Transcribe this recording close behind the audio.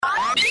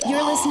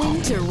You're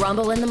listening to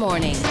Rumble in the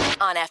Morning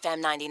on FM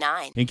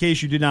 99. In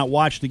case you did not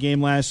watch the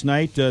game last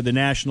night, the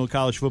National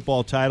College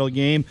Football title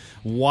game,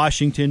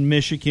 Washington,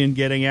 Michigan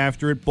getting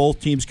after it.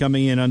 Both teams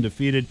coming in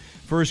undefeated.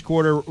 First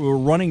quarter,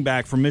 running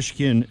back from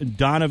Michigan,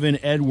 Donovan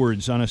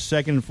Edwards on a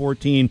 2nd and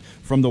 14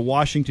 from the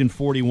Washington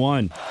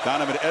 41.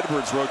 Donovan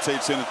Edwards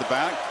rotates in at the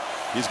back.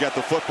 He's got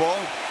the football,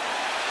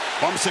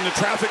 bumps into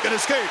traffic and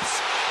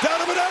escapes.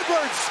 Donovan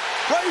Edwards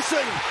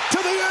racing to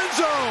the end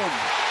zone.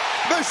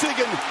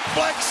 Michigan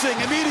flexing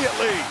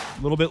immediately. A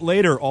little bit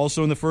later,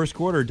 also in the first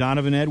quarter,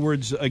 Donovan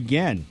Edwards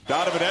again.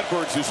 Donovan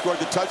Edwards, who scored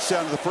the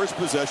touchdown in the first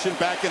possession,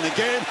 back in the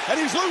game, and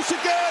he's loose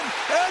again.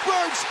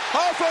 Edwards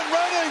off and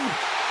running.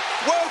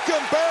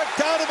 Welcome back,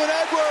 Donovan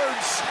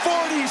Edwards.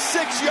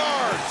 46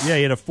 yards. Yeah,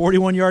 he had a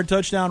 41-yard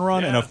touchdown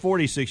run and a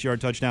 46-yard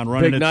touchdown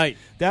run. Big and night.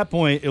 At that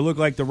point, it looked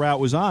like the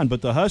route was on,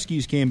 but the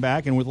Huskies came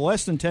back, and with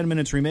less than 10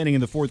 minutes remaining in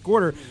the fourth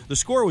quarter, the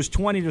score was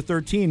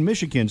 20-13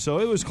 Michigan, so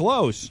it was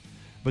close.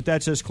 But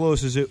that's as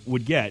close as it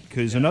would get,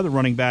 because another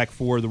running back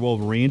for the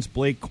Wolverines,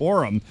 Blake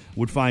Corum,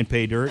 would find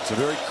pay dirt. It's a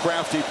very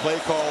crafty play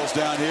calls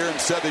down here.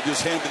 Instead, they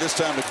just hand it this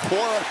time to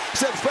Corum.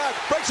 Steps back,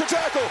 breaks a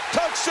tackle.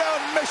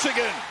 Touchdown,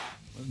 Michigan.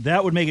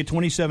 That would make it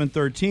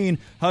 27-13.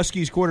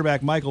 Huskies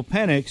quarterback Michael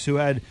Penix, who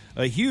had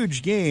a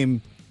huge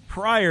game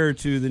prior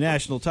to the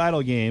national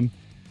title game,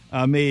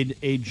 made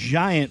a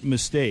giant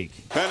mistake.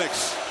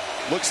 Penix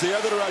looks the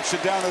other direction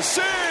down the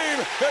seam.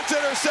 It's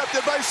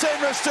intercepted by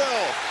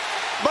Sanders-Still.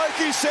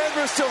 Mikey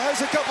Sanders-Still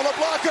has a couple of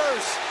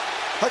blockers.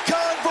 A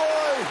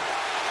convoy.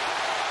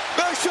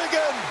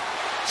 Michigan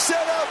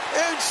set up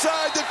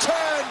inside the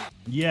 10.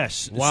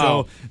 Yes.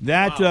 Wow. So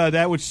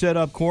that would set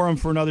up Corum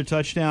for another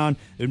touchdown.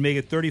 It would make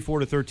it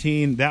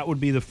 34-13. That would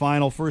be the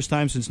final. First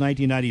time since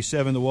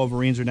 1997 the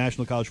Wolverines are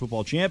National College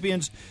Football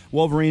champions.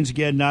 Wolverines,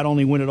 again, not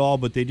only win it all,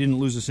 but they didn't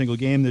lose a single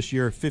game this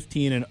year,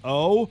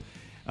 15-0.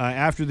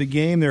 After the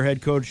game, their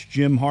head coach,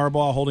 Jim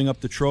Harbaugh, holding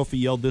up the trophy,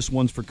 yelled, "This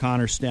one's for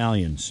Connor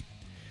Stallions."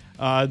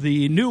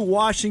 The new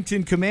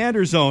Washington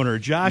Commanders owner,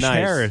 Josh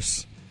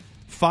Harris,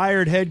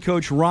 fired head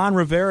coach Ron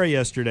Rivera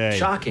yesterday.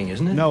 Shocking,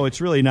 isn't it? No,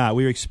 it's really not.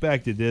 We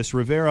expected this.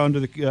 Rivera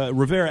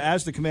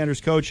as the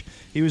Commanders coach,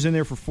 he was in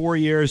there for 4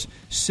 years,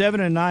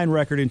 7-9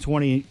 record in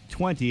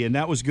 2020, and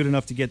that was good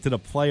enough to get to the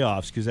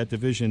playoffs because that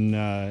division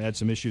had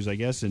some issues, I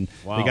guess, and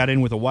they got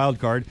in with a wild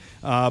card.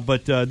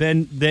 But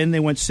then they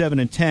went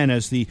 7-10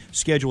 as the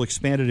schedule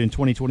expanded in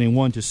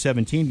 2021 to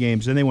 17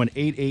 games. Then they went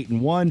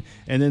 8-1,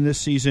 and then this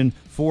season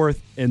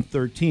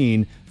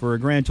 4-13 for a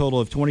grand total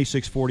of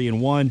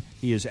 26-40-1.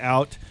 He is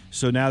out.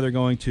 So now they're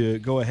going to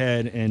go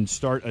ahead and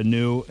start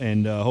anew,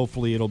 and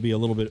hopefully it'll be a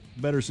little bit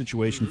better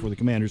situation for the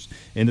Commanders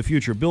in the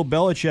future. Bill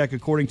Belichick,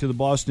 according to the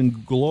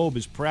Boston Globe,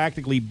 is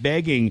practically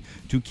begging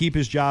to keep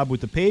his job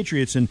with the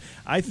Patriots, and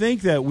I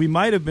think that we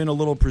might have been a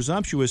little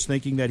presumptuous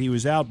thinking that he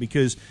was out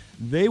because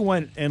they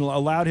went and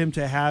allowed him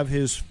to have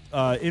his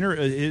all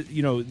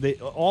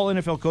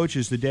NFL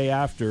coaches the day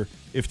after,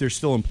 if they're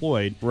still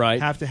employed,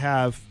 have to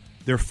have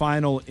their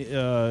final,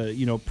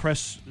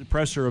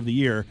 presser of the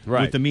year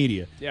with the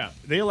media. Yeah,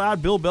 they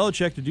allowed Bill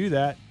Belichick to do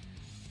that.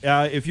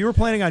 If you were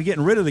planning on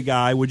getting rid of the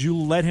guy, would you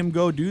let him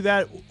go do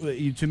that?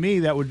 To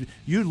me,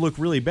 you'd look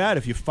really bad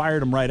if you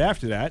fired him right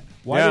after that.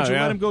 Why would you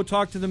let him go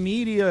talk to the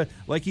media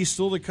like he's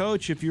still the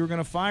coach if you were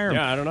going to fire him?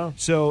 Yeah, I don't know.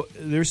 So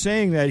they're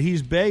saying that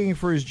he's begging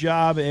for his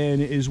job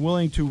and is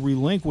willing to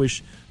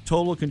relinquish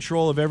total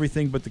control of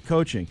everything but the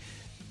coaching.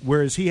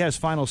 Whereas he has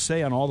final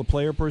say on all the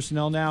player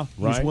personnel now,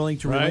 he's willing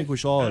to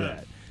relinquish all of that.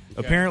 Okay.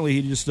 Apparently,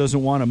 he just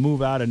doesn't want to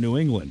move out of New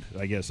England,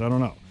 I guess. I don't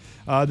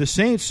know. The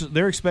Saints,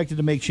 they're expected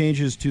to make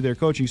changes to their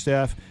coaching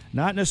staff,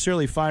 not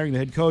necessarily firing the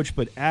head coach,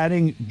 but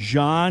adding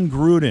John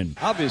Gruden.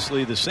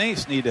 Obviously, the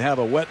Saints need to have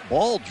a wet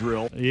ball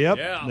drill. Yep,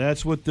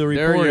 that's what the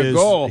report is.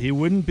 Go. He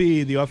wouldn't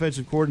be the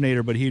offensive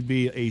coordinator, but he'd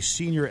be a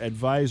senior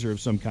advisor of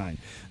some kind.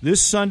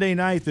 This Sunday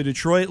night, the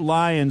Detroit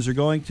Lions are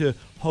going to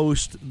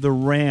host the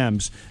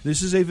Rams.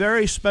 This is a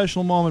very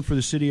special moment for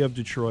the city of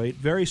Detroit,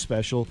 very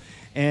special.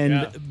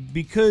 And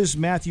because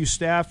Matthew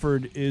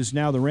Stafford is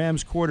now the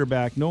Rams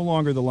quarterback, no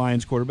longer the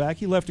Lions quarterback,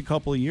 he left a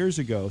couple of years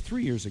ago,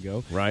 3 years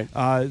ago. Right.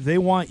 They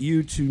want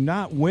you to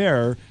not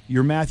wear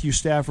your Matthew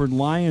Stafford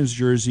Lions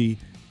jersey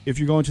if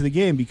you're going to the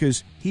game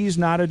because he's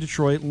not a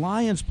Detroit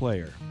Lions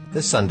player.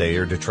 This Sunday,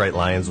 your Detroit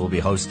Lions will be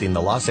hosting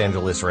the Los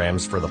Angeles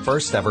Rams for the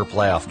first ever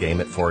playoff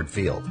game at Ford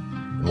Field.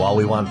 And while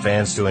we want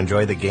fans to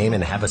enjoy the game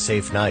and have a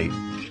safe night,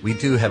 we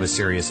do have a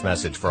serious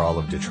message for all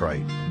of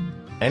Detroit.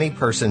 Any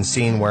person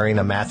seen wearing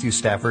a Matthew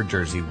Stafford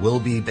jersey will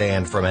be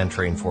banned from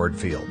entering Ford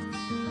Field.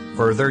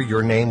 Further,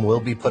 your name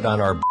will be put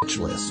on our bitch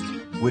list,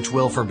 which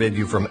will forbid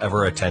you from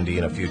ever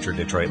attending a future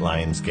Detroit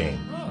Lions game.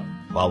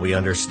 While we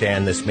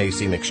understand this may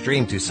seem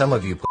extreme to some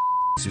of you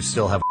who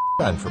still have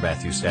on for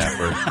Matthew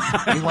Stafford,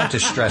 we want to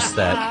stress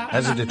that,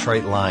 as a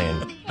Detroit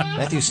Lion,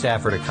 Matthew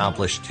Stafford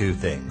accomplished two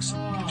things,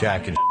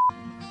 Jack and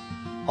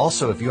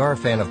Also, if you are a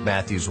fan of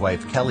Matthew's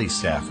wife, Kelly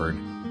Stafford,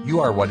 you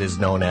are what is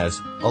known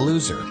as a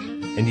loser,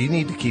 and you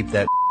need to keep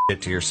that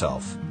shit to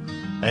yourself.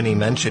 Any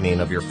mentioning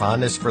of your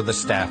fondness for the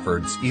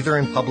Staffords, either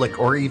in public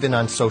or even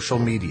on social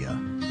media,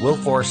 we'll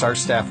force our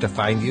staff to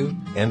find you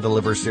and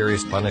deliver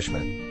serious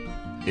punishment.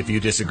 If you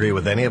disagree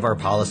with any of our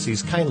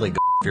policies, kindly go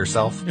f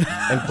yourself.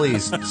 And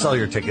please sell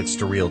your tickets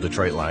to Real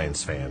Detroit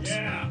Lions fans.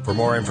 For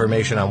more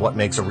information on what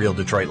makes a real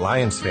Detroit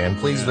Lions fan,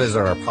 please visit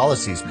our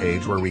policies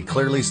page where we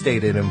clearly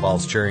state it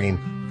involves cheering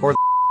for the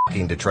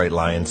f***ing Detroit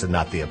Lions and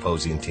not the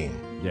opposing team.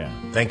 Yeah.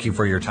 Thank you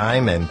for your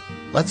time, and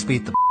let's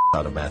beat the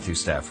out of Matthew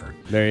Stafford.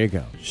 There you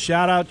go.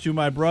 Shout out to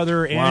my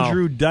brother,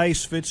 Andrew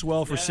Dice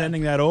Fitzwell, for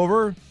sending that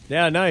over.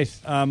 Yeah, nice.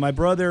 My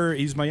brother,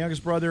 he's my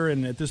youngest brother,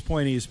 and at this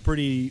point he's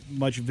pretty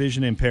much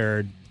vision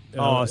impaired.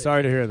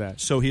 Sorry to hear that.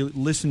 So he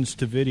listens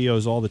to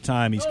videos all the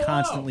time. He's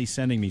constantly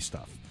sending me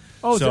stuff.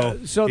 Oh,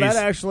 so that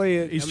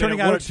actually... He's turning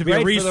out to be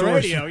a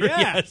resource. Radio, yeah.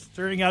 Yes,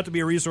 turning out to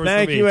be a resource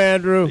Thank for me. you,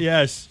 Andrew.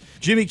 Yes.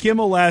 Jimmy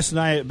Kimmel last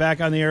night,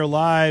 back on the air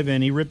live,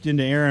 and he ripped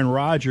into Aaron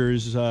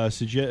Rodgers.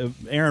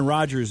 Aaron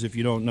Rodgers, if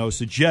you don't know,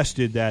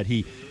 suggested that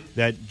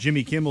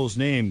Jimmy Kimmel's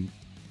name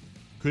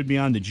could be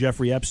on the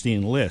Jeffrey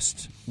Epstein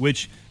list,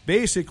 which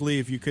basically,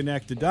 if you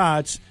connect the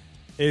dots,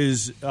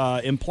 is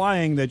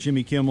implying that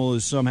Jimmy Kimmel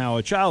is somehow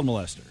a child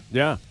molester.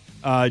 Yeah.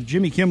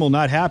 Jimmy Kimmel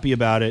not happy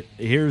about it.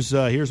 Here's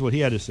what he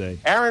had to say.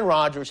 Aaron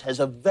Rodgers has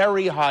a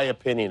very high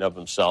opinion of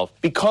himself.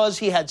 Because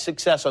he had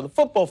success on the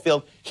football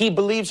field, he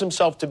believes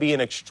himself to be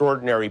an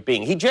extraordinary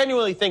being. He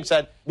genuinely thinks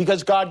that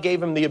because God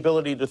gave him the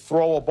ability to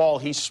throw a ball,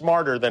 he's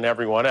smarter than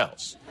everyone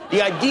else.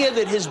 The idea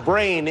that his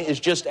brain is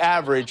just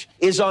average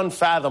is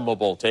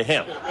unfathomable to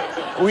him.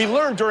 We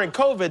learned during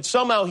COVID,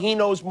 somehow he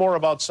knows more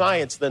about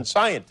science than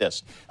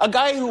scientists. A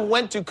guy who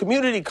went to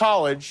community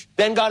college,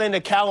 then got into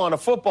Cal on a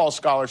football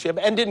scholarship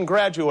and didn't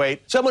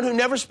graduate, someone who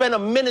never spent a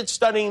minute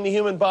studying the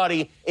human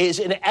body, is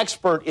an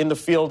expert in the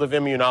field of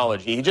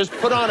immunology. He just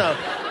put on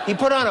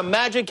a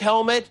magic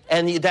helmet,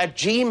 and that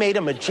G made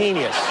him a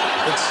genius.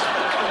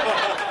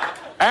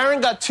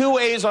 Aaron got 2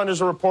 A's on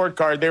his report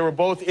card. They were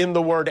both in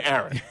the word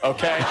Aaron,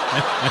 okay?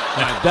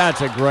 That's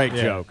a great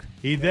joke.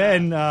 He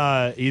then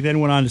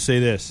went on to say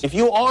this. If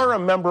you are a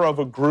member of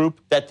a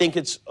group that think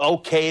it's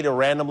okay to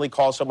randomly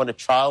call someone a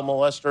child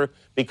molester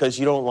because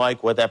you don't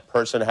like what that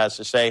person has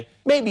to say,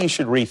 maybe you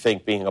should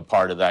rethink being a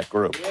part of that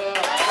group.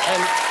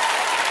 And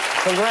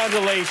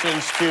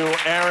congratulations to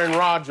Aaron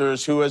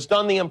Rodgers, who has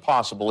done the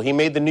impossible. He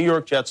made the New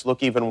York Jets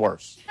look even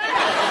worse.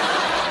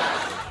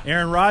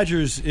 Aaron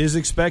Rodgers is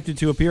expected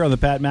to appear on the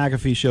Pat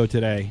McAfee show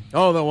today.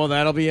 Oh, well,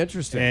 that'll be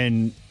interesting.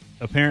 And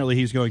apparently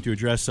he's going to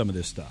address some of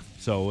this stuff.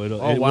 So it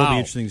will be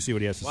interesting to see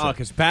what he has to say. Wow,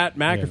 because Pat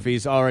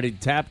McAfee's already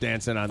tap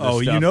dancing on this stuff. Oh,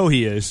 you know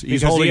he is.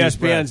 He's because holding his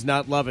breath. ESPN's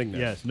not loving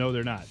this. Yes, no,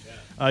 they're not.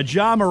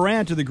 Ja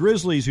Morant to the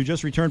Grizzlies, who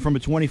just returned from a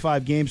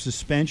 25-game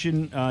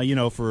suspension,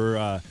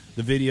 for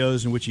the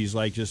videos in which he's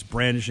like just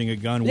brandishing a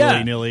gun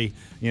willy-nilly,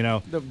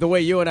 The way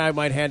you and I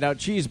might hand out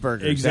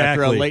cheeseburgers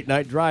after a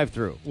late-night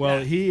drive-through. Well,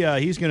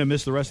 he's going to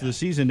miss the rest of the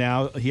season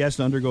now. He has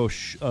to undergo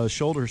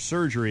shoulder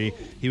surgery.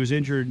 He was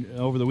injured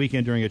over the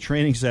weekend during a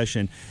training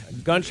session.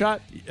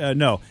 Gunshot?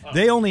 No.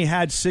 They only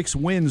had 6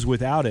 wins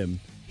without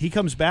him. He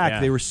comes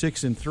back. They were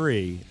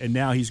 6-3, and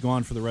now he's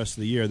gone for the rest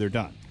of the year. They're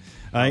done.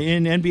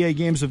 In NBA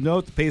games of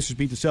note, the Pacers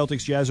beat the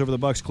Celtics, Jazz over the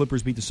Bucks,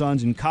 Clippers beat the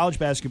Suns. In college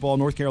basketball,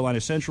 North Carolina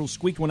Central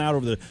squeaked one out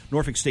over the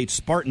Norfolk State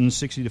Spartans,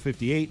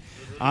 60-58.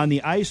 On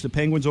the ice, the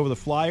Penguins over the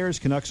Flyers,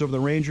 Canucks over the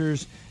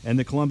Rangers, and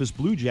the Columbus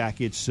Blue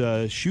Jackets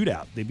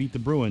shootout. They beat the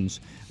Bruins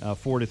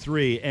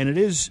 4-3. And it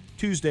is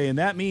Tuesday, and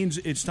that means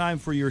it's time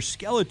for your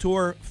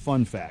Skeletor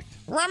fun fact.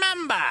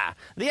 Remember,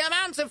 the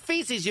amount of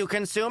feces you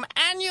consume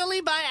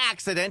annually by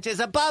accident is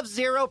above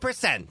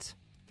 0%.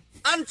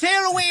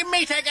 Until we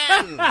meet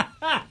again!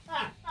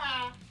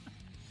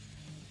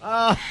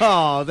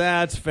 Oh,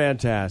 that's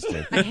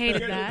fantastic. I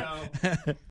hated that.